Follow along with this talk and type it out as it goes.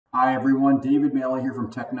Hi everyone, David Maley here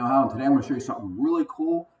from Tech Know-How, and today I'm going to show you something really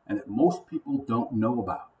cool and that most people don't know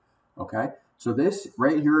about. Okay, so this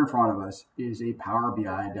right here in front of us is a Power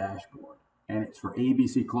BI dashboard, and it's for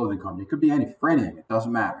ABC Clothing Company. It could be for anything, it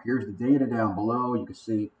doesn't matter. Here's the data down below. You can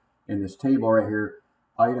see in this table right here,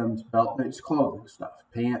 items, belt, it's clothing stuff,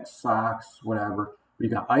 pants, socks, whatever. We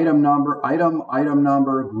got item number,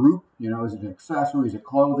 group, is it an accessory, is it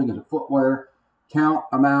clothing, is it footwear, count,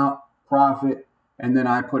 amount, profit, and then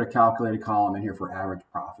I put a calculated column in here for average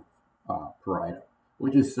profit per item,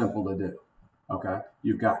 which is simple to do. Okay,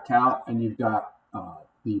 you've got count and you've got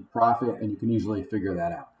the profit, and you can easily figure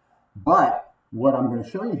that out. But what I'm going to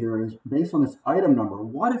show you here is based on this item number.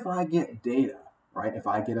 What if I get data, right? If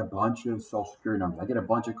I get a bunch of social security numbers, I get a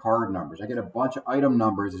bunch of card numbers, I get a bunch of item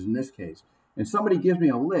numbers, as in this case, and somebody gives me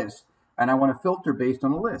a list, and I want to filter based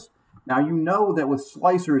on a list. Now, you know that with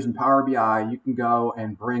slicers in Power BI, you can go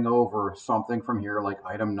and bring over something from here, like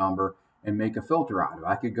item number, and make a filter out of it.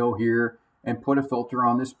 I could go here and put a filter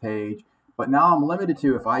on this page, but now I'm limited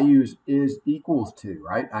to, if I use is equals to,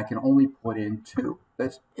 right? I can only put in 2.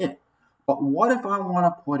 That's it. But what if I want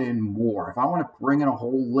to put in more? If I want to bring in a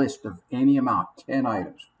whole list of any amount, 10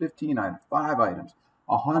 items, 15 items, 5 items,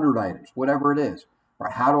 100 items, whatever it is,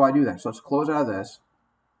 right? How do I do that? So let's close out of this.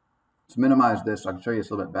 Let's minimize this so I can show you this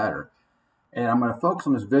a little bit better. And I'm going to focus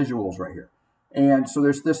on this visuals right here. And so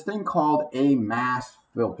there's this thing called a mass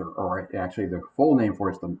filter, or actually the full name for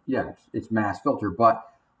it is it's mass filter. But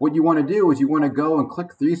what you want to do is you want to go and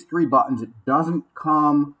click these 3 buttons. It doesn't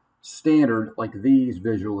come standard like these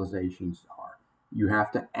visualizations are. You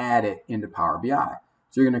have to add it into Power BI.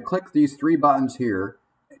 So you're going to click these 3 buttons here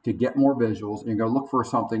to get more visuals. And you're going to look for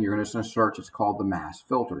something. You're going to search. It's called the mass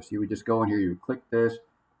filter. So you would just go in here. You would click this,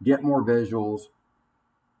 get more visuals.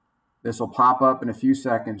 This will pop up in a few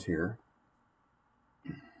seconds here.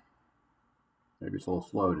 Maybe it's a little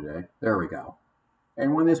slow today. There we go.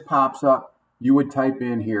 And when this pops up, you would type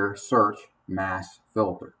in here, search mass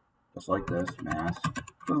filter. Just like this, mass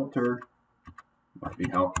filter. Might be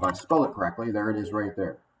helped if I spell it correctly. There it is right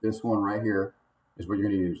there. This one right here is what you're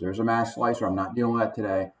going to use. There's a mass slicer. I'm not dealing with that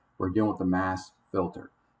today. We're dealing with the mass filter.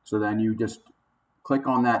 So then you just click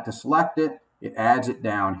on that to select it. It adds it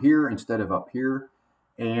down here instead of up here.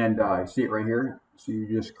 And see it right here. So you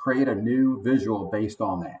just create a new visual based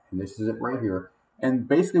on that. And this is it right here. And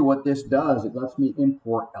basically what this does, it lets me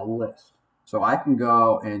import a list. So I can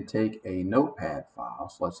go and take a notepad file.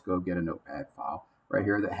 So let's go get a notepad file right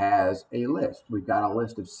here that has a list. We've got a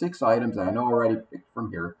list of 6 items that I know already picked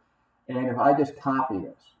from here. And if I just copy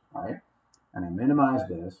this, right, and I minimize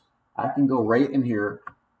this, I can go right in here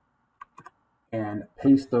and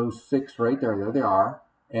paste those 6 right there. There they are.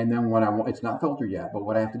 And then when it's not filtered yet, but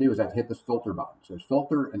what I have to do is I have to hit this filter button. So there's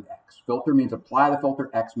filter and X. Filter means apply the filter.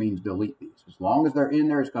 X means delete these. As long as they're in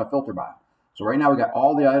there, it's going to filter by them. So right now we got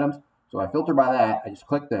all the items. So I filter by that. I just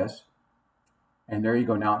click this. And there you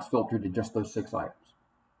go. Now it's filtered to just those 6 items.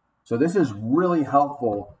 So this is really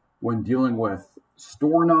helpful when dealing with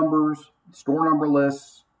store numbers, store number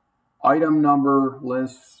lists, item number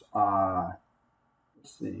lists. Let's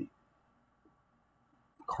see.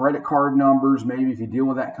 Credit card numbers, maybe if you deal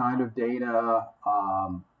with that kind of data,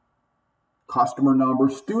 customer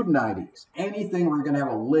numbers, student IDs, anything where you're going to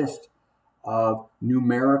have a list of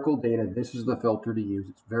numerical data. This is the filter to use.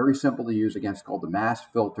 It's very simple to use. Again, it's called the mass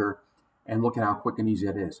filter, and look at how quick and easy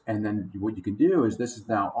it is. And then what you can do is this is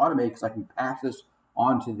now automated, because I can pass this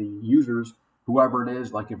on to the users, whoever it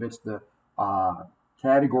is, like if it's the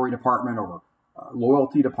category department or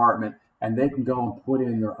loyalty department, and they can go and put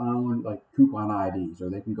in their own like coupon IDs,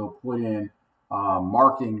 or they can go put in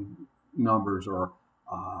marking numbers, or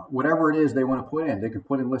whatever it is they want to put in. They can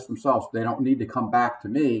put in lists themselves. They don't need to come back to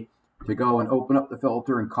me to go and open up the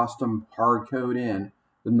filter and custom hard code in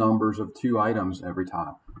the numbers of 2 items every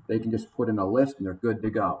time. They can just put in a list and they're good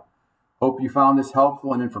to go. Hope you found this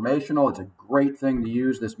helpful and informational. It's a great thing to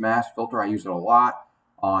use, this mass filter. I use it a lot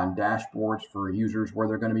on dashboards for users where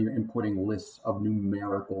they're going to be inputting lists of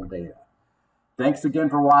numerical data. Thanks again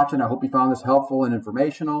for watching. I hope you found this helpful and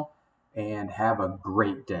informational, and have a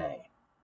great day.